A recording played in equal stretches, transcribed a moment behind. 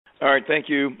All right, thank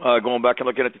you. Going back and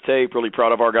looking at the tape, really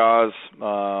proud of our guys.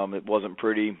 It wasn't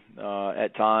pretty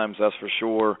at times, that's for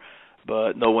sure,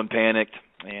 but no one panicked.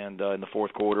 And in the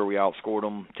fourth quarter, we outscored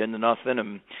them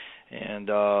 10-0, and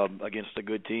against a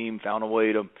good team, found a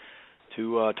way to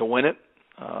win it.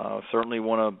 Certainly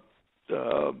want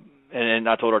to, and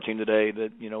I told our team today that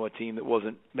a team that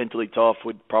wasn't mentally tough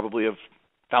would probably have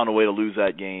found a way to lose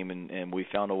that game, and we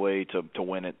found a way to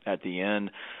win it at the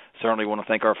end. Certainly want to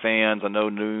thank our fans. I know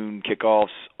noon kickoffs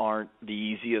aren't the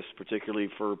easiest, particularly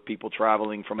for people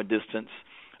traveling from a distance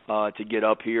to get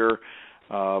up here.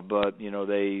 But,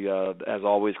 they, as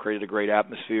always, created a great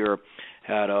atmosphere.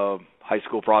 Had a high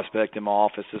school prospect in my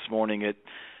office this morning at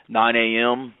 9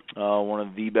 a.m., one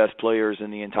of the best players in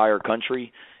the entire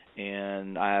country.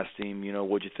 And I asked him,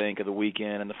 what'd you think of the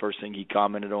weekend? And the first thing he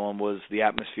commented on was the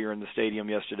atmosphere in the stadium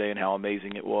yesterday and how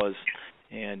amazing it was.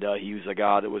 And he was a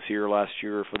guy that was here last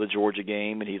year for the Georgia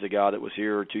game, and he's a guy that was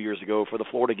here 2 years ago for the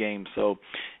Florida game. So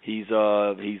he's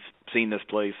seen this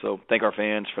place. So thank our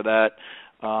fans for that.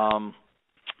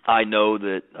 I know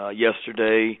that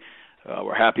yesterday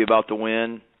we're happy about the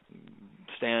win.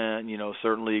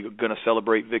 Certainly going to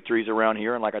celebrate victories around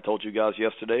here. And like I told you guys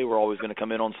yesterday, we're always going to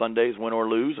come in on Sundays, win or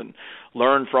lose, and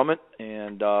learn from it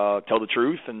and tell the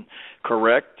truth and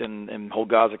correct and hold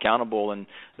guys accountable. And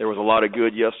there was a lot of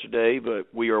good yesterday,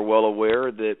 but we are well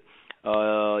aware that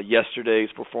yesterday's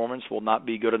performance will not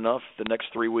be good enough the next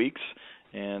 3 weeks.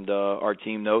 And our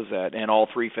team knows that. And all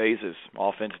three phases,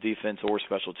 offense, defense, or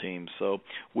special teams. So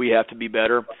we have to be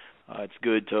better. It's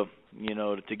good to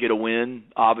get a win,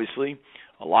 obviously.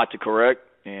 A lot to correct,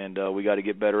 and we got to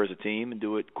get better as a team and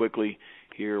do it quickly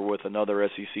here with another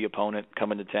SEC opponent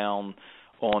coming to town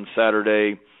on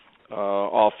Saturday.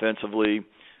 Offensively,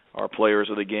 our players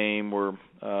of the game were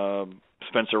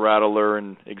Spencer Rattler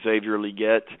and Xavier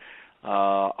Leggett.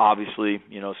 Obviously,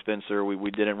 Spencer,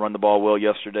 we didn't run the ball well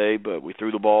yesterday, but we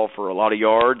threw the ball for a lot of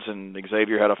yards, and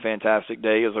Xavier had a fantastic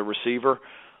day as a receiver.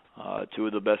 Two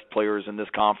of the best players in this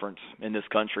conference, in this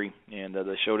country, and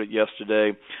they showed it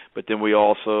yesterday. But then we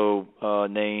also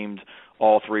named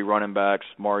all three running backs,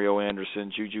 Mario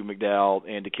Anderson, Juju McDowell,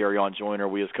 and DeCarrion Joyner.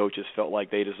 We as coaches felt like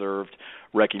they deserved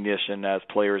recognition as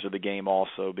players of the game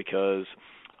also because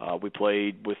we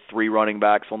played with three running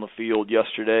backs on the field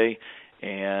yesterday,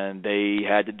 and they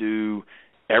had to do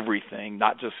everything,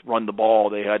 not just run the ball.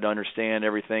 They had to understand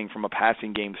everything from a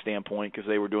passing game standpoint because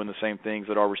they were doing the same things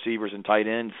that our receivers and tight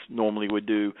ends normally would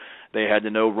do. They had to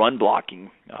know run blocking.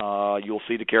 You'll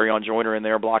see DeCarrion Joyner in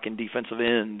there blocking defensive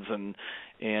ends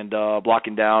and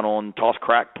blocking down on toss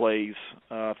crack plays,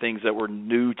 things that were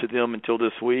new to them until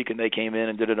this week, and they came in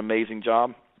and did an amazing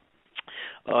job.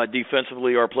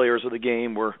 Defensively, our players of the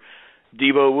game were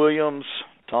Debo Williams,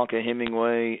 Tonka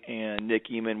Hemingway, and Nick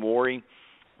Eamon-Wari.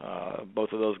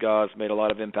 Both of those guys made a lot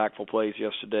of impactful plays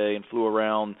yesterday and flew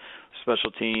around.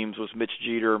 Special teams was Mitch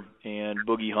Jeter and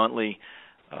Boogie Huntley.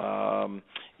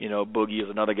 Boogie is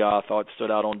another guy I thought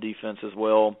stood out on defense as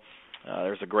well.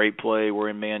 There's a great play. We're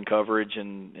in man coverage,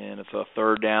 and it's a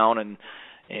third down,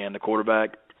 and the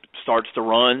quarterback starts to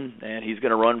run, and he's going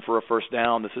to run for a first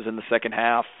down. This is in the second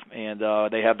half, and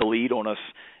they have the lead on us.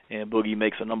 And Boogie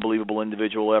makes an unbelievable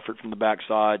individual effort from the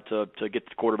backside to get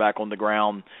the quarterback on the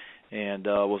ground. And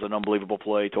was an unbelievable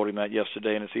play. Told him that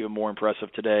yesterday, and it's even more impressive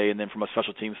today. And then from a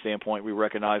special team standpoint, we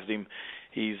recognized him.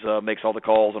 He's makes all the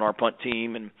calls on our punt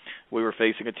team, and we were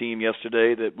facing a team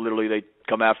yesterday that literally they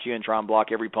come after you and try and block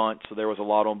every punt. So there was a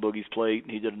lot on Boogie's plate,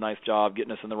 and he did a nice job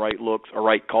getting us in the right looks or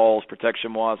right calls,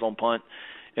 protection-wise on punt,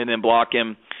 and then block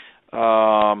him.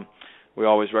 We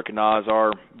always recognize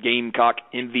our Gamecock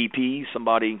MVP,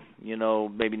 somebody,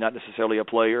 maybe not necessarily a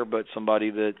player, but somebody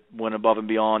that went above and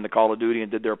beyond the call of duty and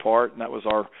did their part, and that was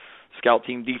our scout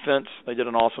team defense. They did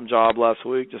an awesome job last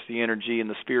week, just the energy and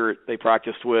the spirit they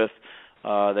practiced with.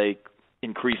 They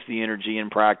increased the energy in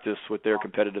practice with their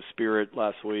competitive spirit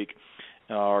last week.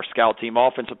 Our scout team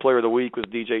offensive player of the week was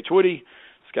DJ Twitty.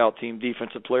 Scout team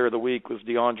defensive player of the week was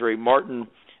DeAndre Martin.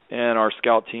 And our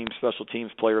scout team special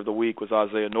teams player of the week was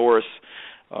Isaiah Norris.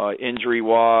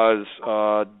 Injury-wise,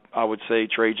 I would say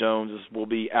Trey Jones will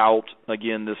be out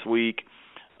again this week.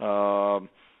 And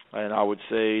I would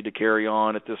say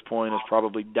DeCarrion at this point is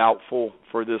probably doubtful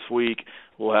for this week.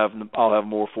 I'll have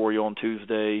more for you on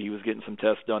Tuesday. He was getting some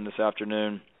tests done this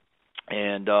afternoon.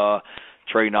 And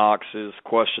Trey Knox is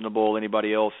questionable.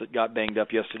 Anybody else that got banged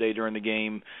up yesterday during the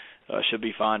game should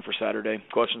be fine for Saturday.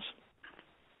 Questions?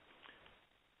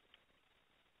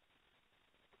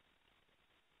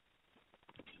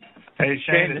 Hey,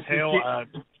 Shane, it's Hale.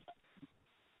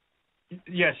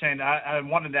 Shane, I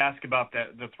wanted to ask about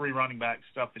the three running back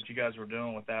stuff that you guys were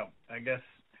doing with that. I guess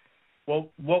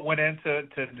what went into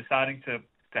deciding to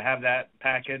have that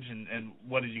package, and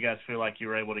what did you guys feel like you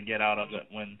were able to get out of it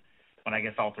when I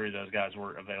guess all three of those guys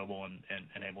were available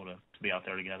and able to be out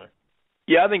there together?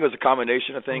 Yeah, I think it was a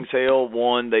combination of things, Hale.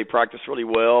 One, they practice really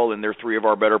well, and they're three of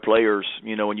our better players.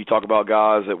 You know, when you talk about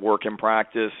guys that work in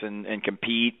practice and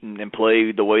compete and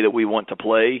play the way that we want to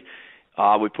play,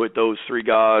 we put those three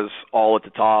guys all at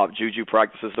the top. Juju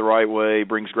practices the right way,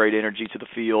 brings great energy to the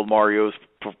field. Mario's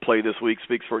play this week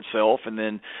speaks for itself. And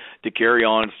then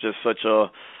DeCarrion's just such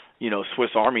a, Swiss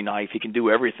Army knife. He can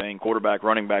do everything: quarterback,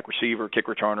 running back, receiver, kick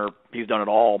returner. He's done it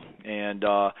all. And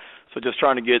so just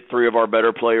trying to get three of our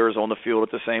better players on the field at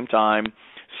the same time.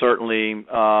 Certainly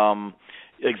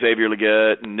Xavier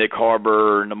Leggett and Nick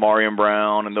Harbor and Amarian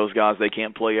Brown and those guys, they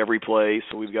can't play every play,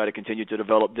 so we've got to continue to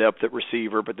develop depth at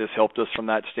receiver, but this helped us from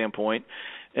that standpoint.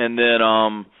 And then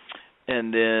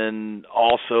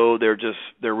also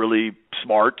they're really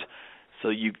smart. So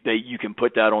you can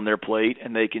put that on their plate,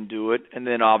 and they can do it. And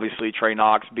then obviously Trey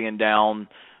Knox being down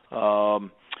was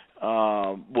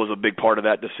a big part of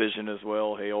that decision as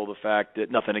well. Hale, the fact that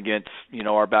nothing against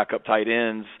our backup tight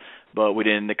ends, but we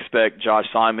didn't expect Josh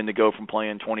Simon to go from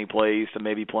playing 20 plays to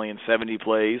maybe playing 70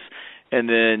 plays. And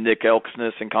then Nick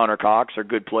Elksness and Connor Cox are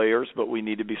good players, but we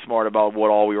need to be smart about what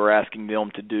all we were asking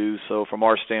them to do. So from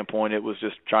our standpoint, it was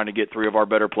just trying to get three of our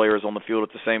better players on the field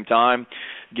at the same time,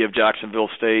 give Jacksonville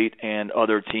State and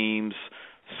other teams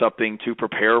something to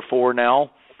prepare for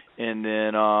now. And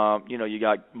then, you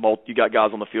got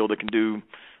guys on the field that can do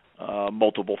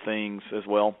multiple things as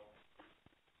well.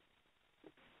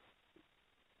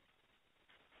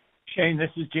 Shane, this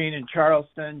is Gene in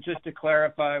Charleston. Just to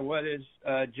clarify, what is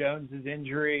Jones's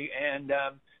injury? And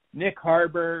Nick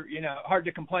Harbor, hard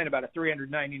to complain about a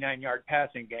 399-yard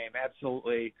passing game.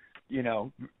 Absolutely,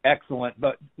 excellent.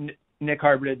 But Nick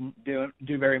Harbor didn't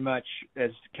do very much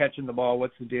as catching the ball.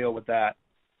 What's the deal with that?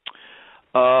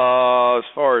 As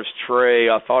far as Trey,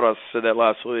 I thought I said that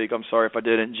last week. I'm sorry if I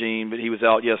didn't, Gene, but he was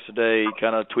out yesterday. He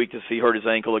kind of tweaked he hurt his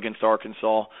ankle against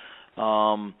Arkansas.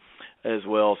 As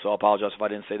well, so I apologize if I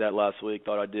didn't say that last week.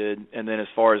 Thought I did. And then as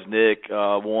far as Nick,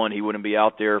 one, he wouldn't be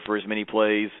out there for as many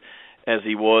plays as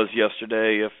he was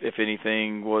yesterday. If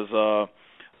anything was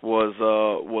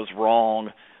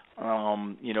wrong,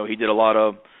 he did a lot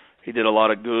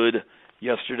of good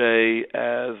yesterday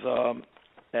as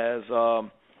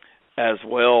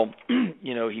well.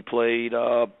 He played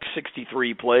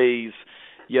 63 plays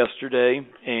yesterday,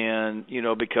 and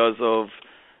because of.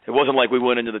 It wasn't like we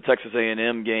went into the Texas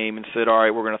A&M game and said, all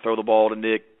right, we're going to throw the ball to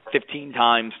Nick 15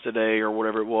 times today or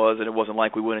whatever it was, and it wasn't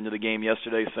like we went into the game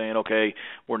yesterday saying, okay,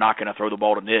 we're not going to throw the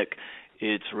ball to Nick.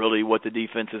 It's really what the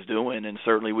defense is doing, and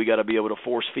certainly we got to be able to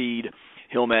force feed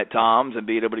him at times and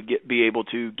be able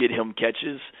to get him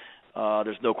catches.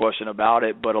 There's no question about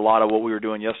it, but a lot of what we were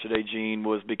doing yesterday, Gene,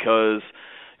 was because,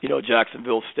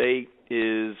 Jacksonville State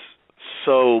is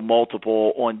so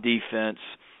multiple on defense.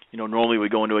 Normally we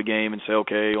go into a game and say,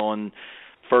 okay, on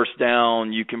first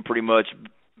down, you can pretty much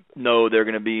know they're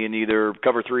going to be in either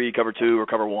cover 3, cover 2, or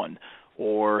cover 1.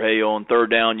 Or, hey, on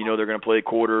third down, they're going to play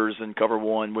quarters and cover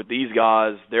 1. With these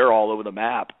guys, they're all over the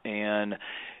map, and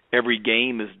every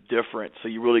game is different. So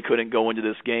you really couldn't go into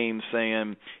this game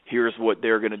saying, here's what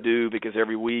they're going to do, because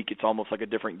every week it's almost like a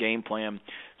different game plan.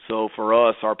 So for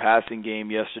us, our passing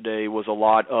game yesterday was a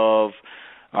lot of,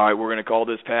 all right, we're going to call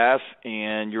this pass,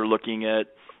 and you're looking at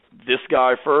this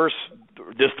guy first,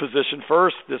 this position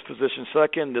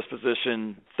second, this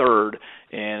position third.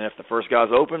 And if the first guy's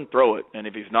open, throw it. And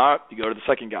if he's not, you go to the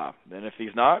second guy. And if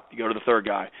he's not, you go to the third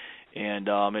guy. And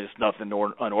it's nothing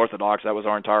unorthodox. That was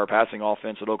our entire passing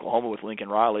offense at Oklahoma with Lincoln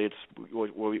Riley. It's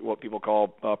what people call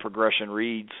progression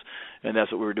reads, and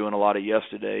that's what we were doing a lot of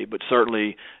yesterday. But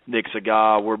certainly Nick's a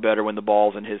guy, we're better when the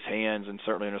ball's in his hands, and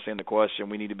certainly understand the question.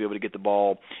 We need to be able to get the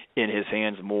ball in his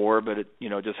hands more, but it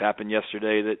just happened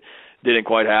yesterday that didn't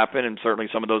quite happen, and certainly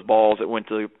some of those balls that went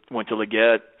to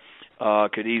Leggett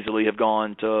could easily have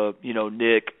gone to,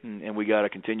 Nick, and we got to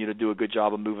continue to do a good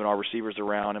job of moving our receivers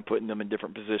around and putting them in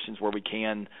different positions where we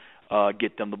can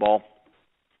get them the ball.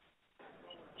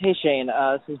 Hey, Shane,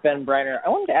 this is Ben Briner. I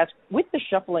wanted to ask, with the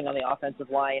shuffling on the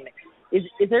offensive line, is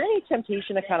there any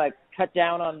temptation to kind of cut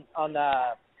down on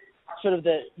sort of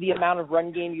the amount of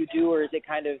run game you do, or is it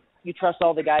kind of you trust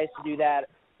all the guys to do that?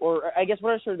 Or I guess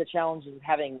what are sort of the challenges of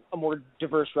having a more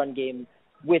diverse run game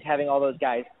with having all those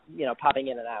guys, popping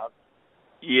in and out?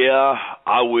 Yeah,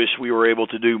 I wish we were able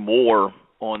to do more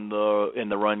in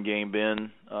the run game,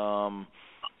 Ben.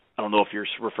 I don't know if you're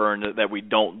referring to that we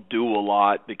don't do a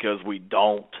lot, because we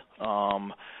don't.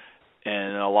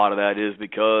 And a lot of that is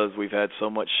because we've had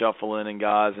so much shuffling and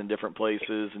guys in different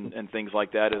places and things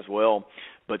like that as well.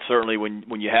 But certainly when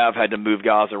you have had to move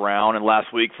guys around, and last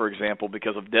week, for example,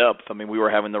 because of depth, I mean, we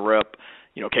were having to rep,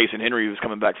 Case and Henry was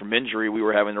coming back from injury. We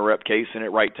were having to rep Case in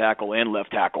at right tackle and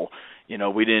left tackle.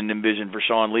 We didn't envision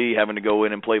Vershawn Lee having to go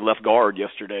in and play left guard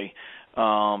yesterday.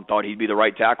 Thought he'd be the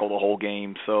right tackle the whole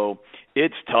game. So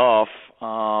it's tough.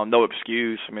 No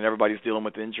excuse. I mean, everybody's dealing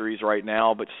with injuries right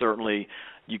now, but certainly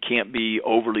you can't be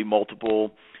overly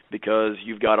multiple because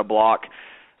you've got to block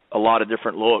a lot of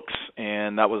different looks,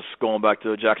 and that was going back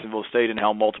to Jacksonville State and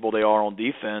how multiple they are on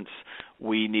defense.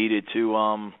 We needed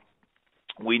to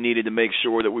make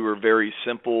sure that we were very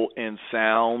simple and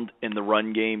sound in the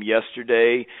run game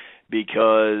yesterday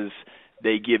because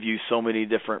they give you so many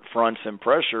different fronts and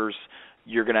pressures.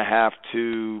 You're going to have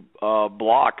to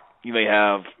block. You may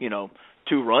have,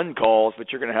 2 run calls, but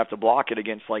you're going to have to block it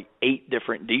against like 8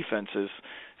 different defenses.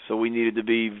 So we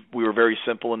were very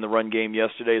simple in the run game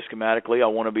yesterday schematically. I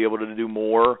want to be able to do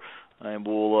more, and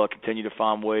we'll continue to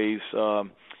find ways, to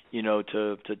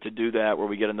do that where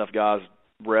we get enough guys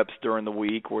reps during the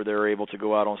week where they're able to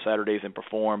go out on Saturdays and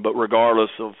perform. But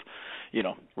regardless of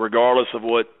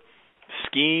what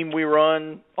scheme we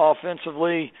run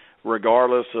offensively,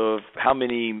 regardless of how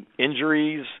many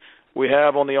injuries we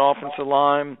have on the offensive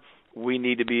line, we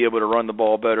need to be able to run the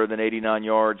ball better than 89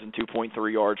 yards and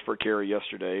 2.3 yards per carry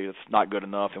yesterday. It's not good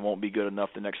enough and won't be good enough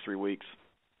the next 3 weeks.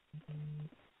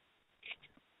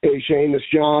 Hey, Shane, this is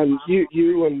John.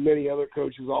 You and many other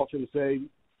coaches often say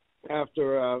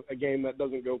after a game that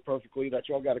doesn't go perfectly that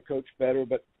y'all got to coach better.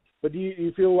 But do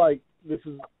you feel like this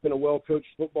has been a well-coached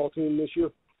football team this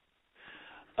year?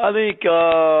 I think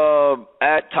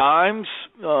at times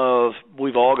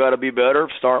we've all got to be better,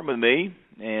 starting with me.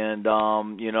 And,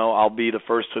 I'll be the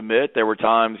first to admit there were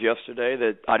times yesterday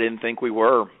that I didn't think we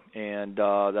were. And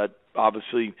that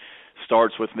obviously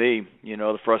starts with me.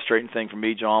 The frustrating thing for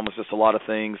me, John, was just a lot of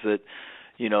things that,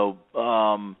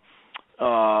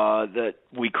 that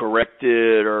we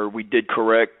corrected or we did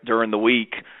correct during the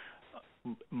week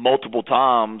multiple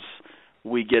times.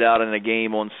 We get out in a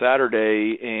game on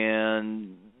Saturday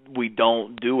and we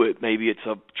don't do it. Maybe it's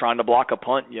trying to block a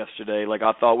punt yesterday. Like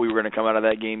I thought we were going to come out of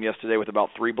that game yesterday with about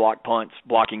 3 blocked punts,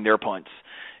 blocking their punts.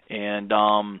 And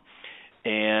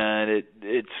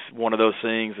it's one of those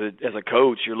things that as a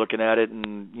coach you're looking at it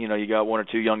and you got 1 or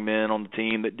 2 young men on the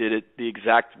team that did it the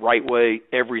exact right way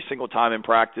every single time in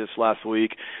practice last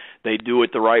week. They do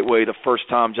it the right way the first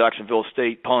time Jacksonville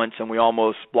State punts and we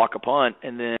almost block a punt,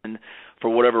 and then for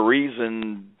whatever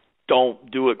reason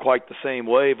don't do it quite the same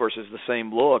way versus the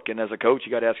same look. And as a coach,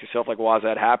 you got to ask yourself, like, why is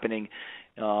that happening?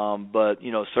 But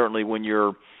certainly when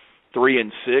you're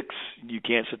 3-6, you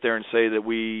can't sit there and say that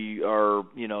we are,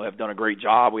 have done a great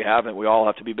job. We haven't. We all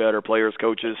have to be better, players,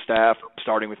 coaches, staff,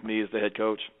 starting with me as the head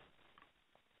coach.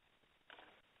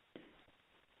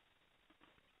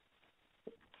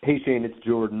 Hey, Shane, it's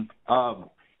Jordan.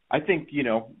 I think,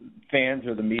 fans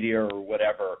or the media or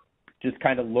whatever just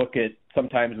kind of look at,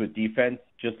 sometimes with defense,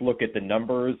 just look at the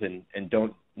numbers and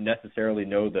don't necessarily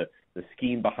know the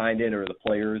scheme behind it or the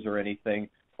players or anything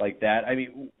like that. I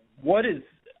mean,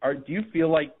 do you feel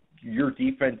like your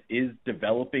defense is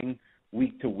developing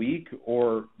week to week,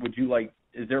 or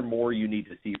is there more you need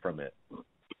to see from it?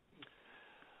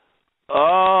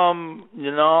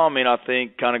 I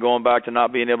think kind of going back to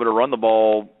not being able to run the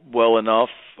ball well enough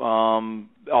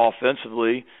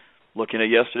offensively. Looking at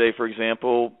yesterday, for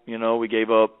example, we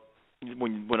gave up,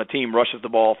 when a team rushes the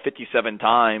ball 57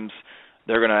 times,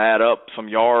 they're going to add up some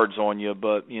yards on you.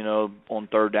 But, on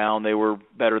third down, they were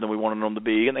better than we wanted them to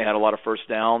be, and they had a lot of first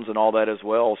downs and all that as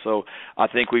well. So I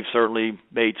think we've certainly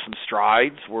made some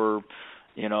strides. We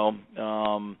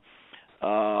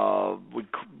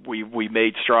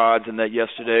made strides in that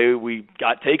yesterday. We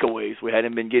got takeaways. We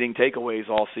hadn't been getting takeaways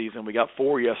all season. We got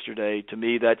 4 yesterday. To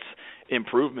me, that's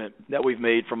improvement that we've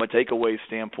made from a takeaway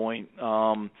standpoint.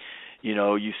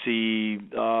 You see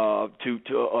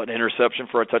an interception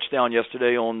for a touchdown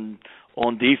yesterday on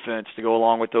defense to go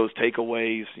along with those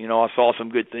takeaways. I saw some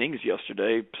good things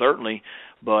yesterday, certainly,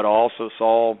 but I also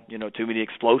saw, too many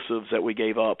explosives that we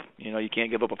gave up. You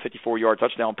can't give up a 54-yard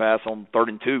touchdown pass on 3rd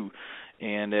and 2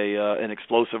 and an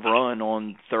explosive run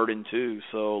on 3rd and 2.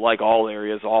 So like all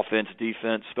areas, offense,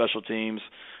 defense, special teams,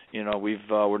 we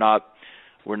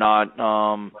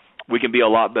can be a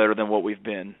lot better than what we've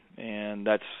been. And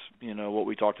that's, what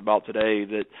we talked about today,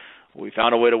 that we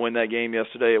found a way to win that game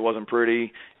yesterday. It wasn't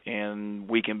pretty, and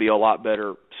we can be a lot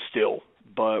better still,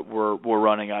 but we're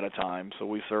running out of time. So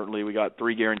we got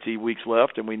 3 guaranteed weeks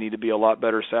left, and we need to be a lot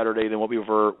better Saturday than what we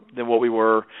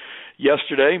were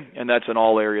yesterday, and that's in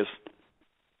all areas.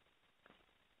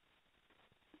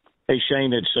 Hey,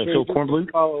 Shane, it's Phil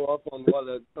Kornblum. Follow up on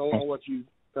what you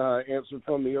answered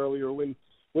from me earlier. When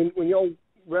y'all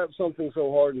rep something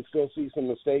so hard and still see some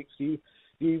mistakes, do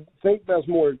you think that's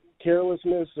more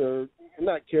carelessness, or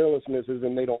not carelessness as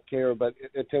in they don't care, but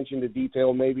attention to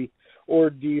detail maybe? Or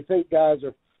do you think guys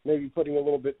are maybe putting a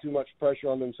little bit too much pressure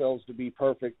on themselves to be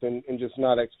perfect and just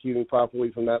not executing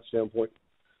properly from that standpoint?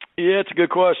 Yeah, it's a good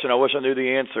question. I wish I knew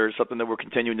the answer. It's something that we're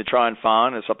continuing to try and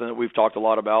find. It's something that we've talked a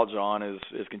lot about, John,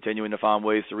 is continuing to find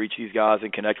ways to reach these guys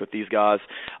and connect with these guys.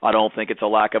 I don't think it's a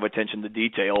lack of attention to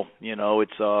detail.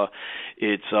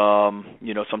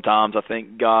 Sometimes I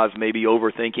think guys may be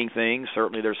overthinking things.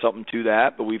 Certainly there's something to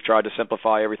that, but we've tried to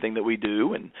simplify everything that we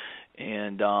do, and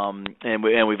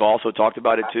we've also talked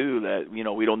about it too, that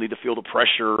we don't need to feel the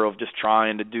pressure of just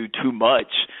trying to do too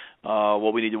much.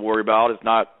 What we need to worry about is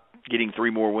not getting 3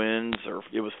 more wins, or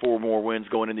it was 4 more wins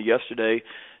going into yesterday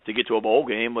to get to a bowl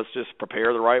game. Let's just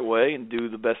prepare the right way and do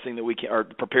the best thing that we can, or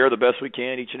prepare the best we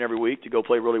can each and every week to go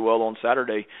play really well on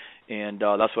Saturday. And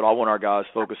that's what I want our guys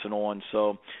focusing on.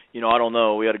 So, I don't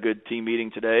know. We had a good team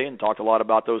meeting today and talked a lot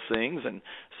about those things, and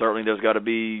certainly there's got to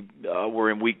be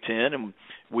we're in week 10, and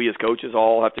we as coaches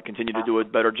all have to continue to do a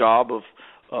better job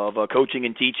of coaching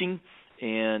and teaching.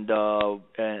 And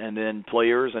then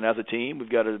players and as a team, we've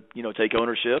got to, take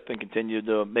ownership and continue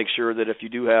to make sure that if you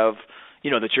do have,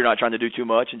 that you're not trying to do too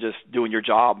much and just doing your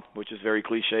job, which is very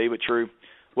cliche but true.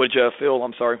 What did you have, Phil?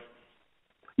 I'm sorry.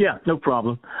 Yeah, no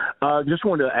problem. Just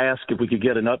wanted to ask if we could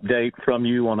get an update from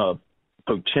you on a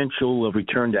potential of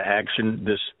return to action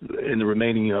in the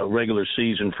remaining regular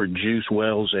season for Juice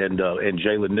Wells and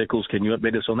Jalen Nichols. Can you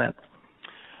update us on that?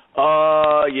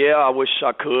 Yeah, I wish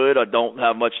I could. I don't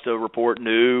have much to report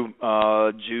new.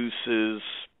 Juice is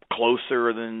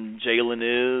closer than Jalen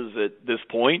is at this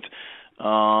point.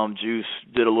 Juice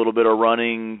did a little bit of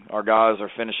running. Our guys are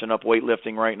finishing up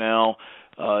weightlifting right now.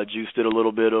 Juice did a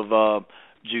little bit of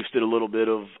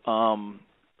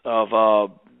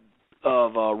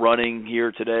running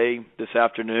here today, this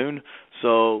afternoon.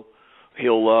 So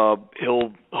he'll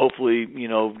hopefully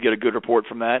get a good report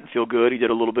from that and feel good. He did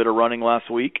a little bit of running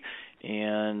last week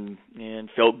and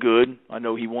felt good. I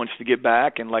know he wants to get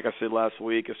back, and like I said last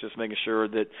week, it's just making sure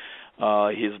that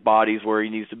his body's where he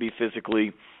needs to be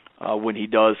physically when he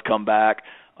does come back.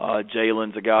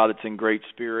 Jalen's a guy that's in great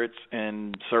spirits,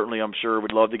 and certainly I'm sure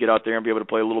would love to get out there and be able to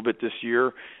play a little bit this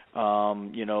year.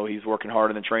 He's working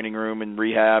hard in the training room and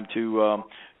rehab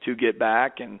to get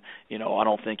back, and I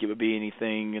don't think it would be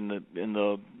anything in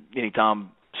the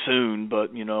anytime soon,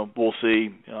 but we'll see.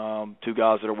 2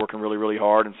 guys that are working really, really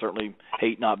hard and certainly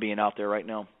hate not being out there right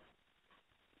now.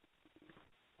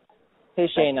 Hey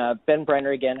Shane, Ben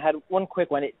Brenner again. Had one quick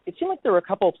one. It seemed like there were a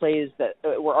couple of plays that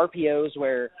were RPOs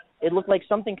where it looked like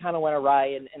something kind of went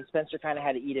awry and Spencer kind of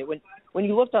had to eat it. When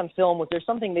you looked on film, was there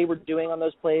something they were doing on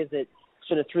those plays that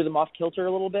sort of threw them off kilter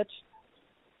a little bit?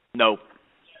 No.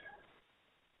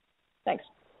 Thanks.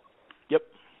 Yep.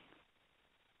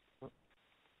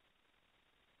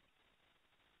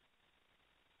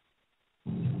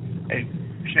 Hey,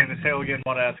 Shane, it's Hale again.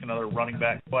 Want to ask another running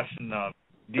back question.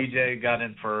 DJ got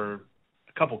in for a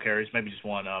couple carries, maybe just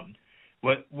one.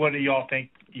 What do y'all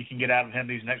think you can get out of him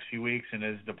these next few weeks, and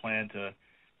is the plan to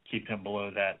keep him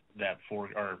below that 4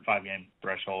 or 5 game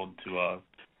threshold to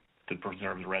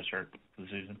preserve the red shirt for the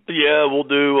season? Yeah, we'll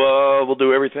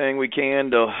do everything we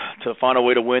can to find a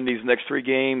way to win these next 3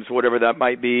 games, whatever that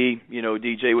might be.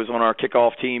 DJ was on our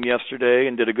kickoff team yesterday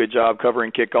and did a good job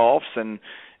covering kickoffs, and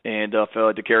if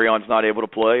DeCarrion's not able to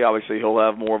play, obviously he'll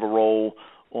have more of a role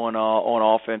on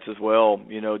offense as well.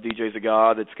 DJ's a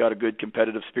guy that's got a good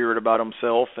competitive spirit about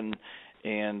himself and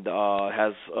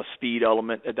has a speed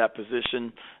element at that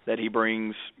position that he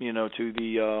brings, to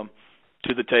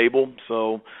the table.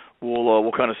 So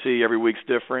we'll kind of see. Every week's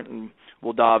different, and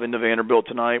we'll dive into Vanderbilt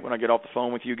tonight when I get off the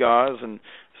phone with you guys and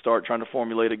start trying to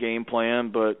formulate a game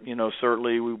plan. But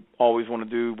certainly we always want to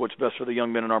do what's best for the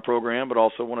young men in our program, but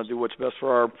also want to do what's best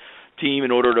for our team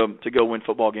in order to go win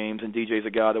football games. And DJ's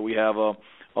a guy that we have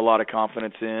a lot of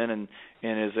confidence in, and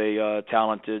is a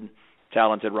talented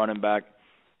running back.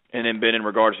 And then, Ben, in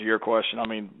regards to your question, I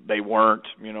mean, they weren't.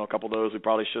 A couple of those we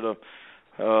probably should have.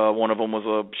 One of them was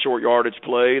a short yardage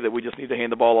play that we just need to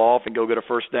hand the ball off and go get a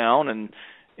first down, and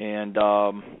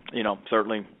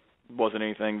certainly wasn't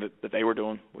anything that they were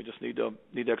doing. We just need to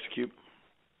execute.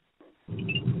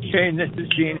 Shane, this is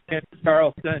Gene in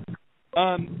Charleston.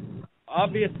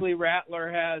 Obviously,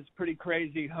 Rattler has pretty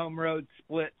crazy home road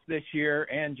splits this year,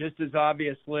 and just as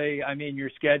obviously, your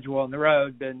schedule on the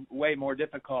road been way more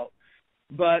difficult.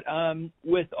 But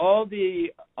with all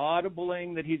the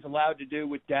audibling that he's allowed to do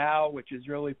with Dow, which is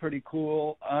really pretty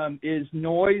cool, is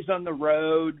noise on the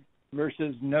road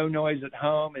versus no noise at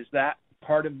home, is that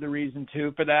part of the reason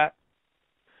too for that?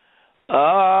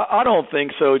 I don't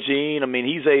think so, Gene. I mean,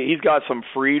 he's got some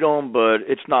freedom, but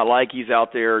it's not like he's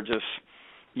out there just,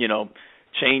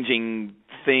 changing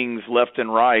things left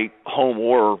and right, home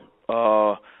or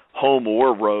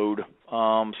road.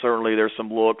 Certainly there's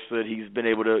some looks that he's been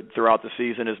able to, throughout the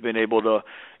season, has been able to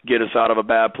get us out of a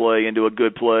bad play into a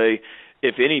good play.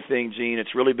 If anything, Gene,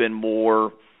 it's really been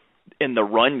more in the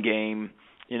run game.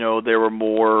 There were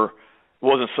more, it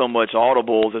wasn't so much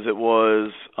audibles as it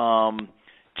was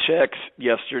checks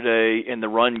yesterday in the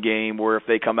run game, where if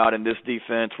they come out in this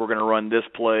defense, we're going to run this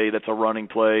play that's a running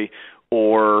play,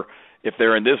 or if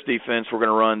they're in this defense, we're going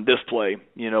to run this play.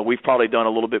 We've probably done a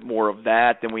little bit more of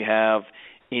that than we have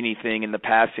anything in the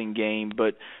passing game.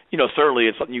 But, certainly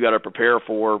it's something you got to prepare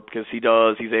for, because he's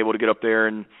able to get up there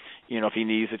and, if he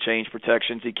needs to change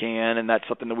protections, he can, and that's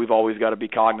something that we've always got to be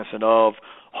cognizant of,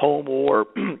 home or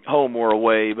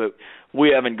away. But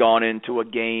we haven't gone into a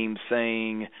game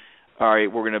saying, all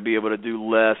right, we're going to be able to do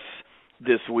less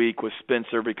this week with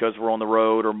Spencer because we're on the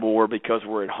road, or more because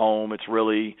we're at home. It's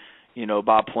really,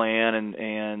 by plan,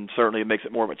 and certainly it makes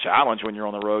it more of a challenge when you're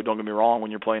on the road. Don't get me wrong,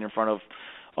 when you're playing in front of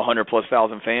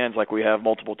 100,000+ fans like we have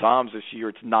multiple times this year,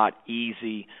 it's not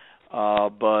easy.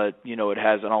 But, it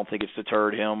hasn't, I don't think it's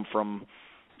deterred him from,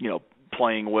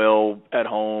 playing well at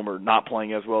home or not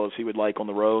playing as well as he would like on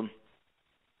the road.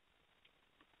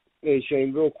 Hey,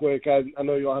 Shane, real quick, I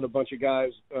know y'all had a bunch of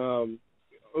guys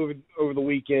over the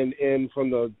weekend in from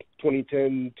the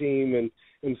 2010 team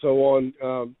and so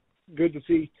on. Good to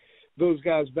see those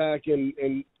guys back,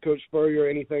 and Coach Spurrier,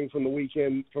 anything from the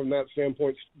weekend from that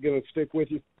standpoint going to stick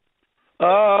with you?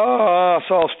 I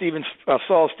saw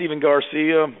Steven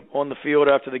Garcia on the field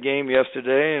after the game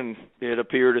yesterday, and it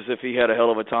appeared as if he had a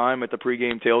hell of a time at the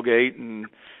pregame tailgate and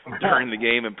during the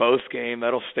game and postgame.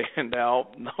 That'll stand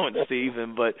out, knowing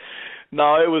Steven. But,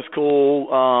 no, it was cool.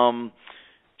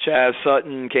 Chaz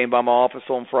Sutton came by my office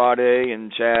on Friday,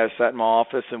 and Chaz sat in my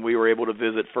office, and we were able to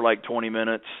visit for like 20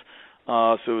 minutes.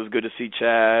 So it was good to see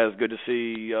Chaz, good to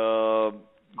see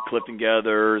Clifton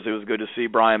Gathers. It was good to see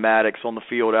Brian Maddox on the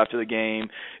field after the game.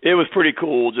 It was pretty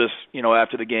cool just,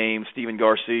 after the game, Steven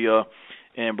Garcia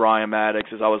and Brian Maddox,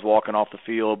 as I was walking off the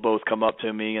field, both come up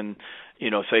to me and,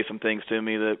 say some things to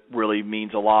me that really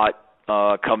means a lot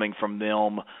coming from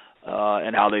them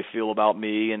and how they feel about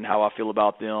me and how I feel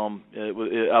about them. That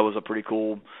was a pretty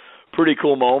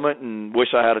cool moment, and wish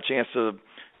I had a chance to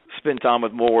spend time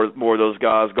with more of those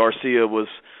guys.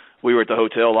 We were at the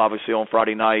hotel, obviously, on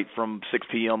Friday night from 6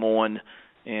 p.m. on,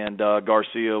 and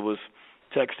Garcia was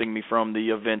texting me from the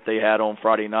event they had on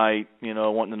Friday night,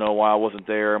 wanting to know why I wasn't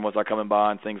there and was I coming by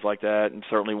and things like that, and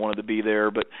certainly wanted to be there,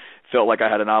 but felt like I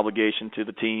had an obligation to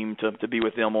the team to be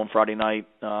with them on Friday night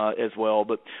as well.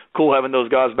 But cool having those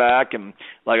guys back, and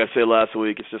like I said last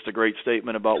week, it's just a great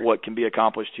statement about what can be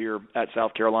accomplished here at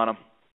South Carolina.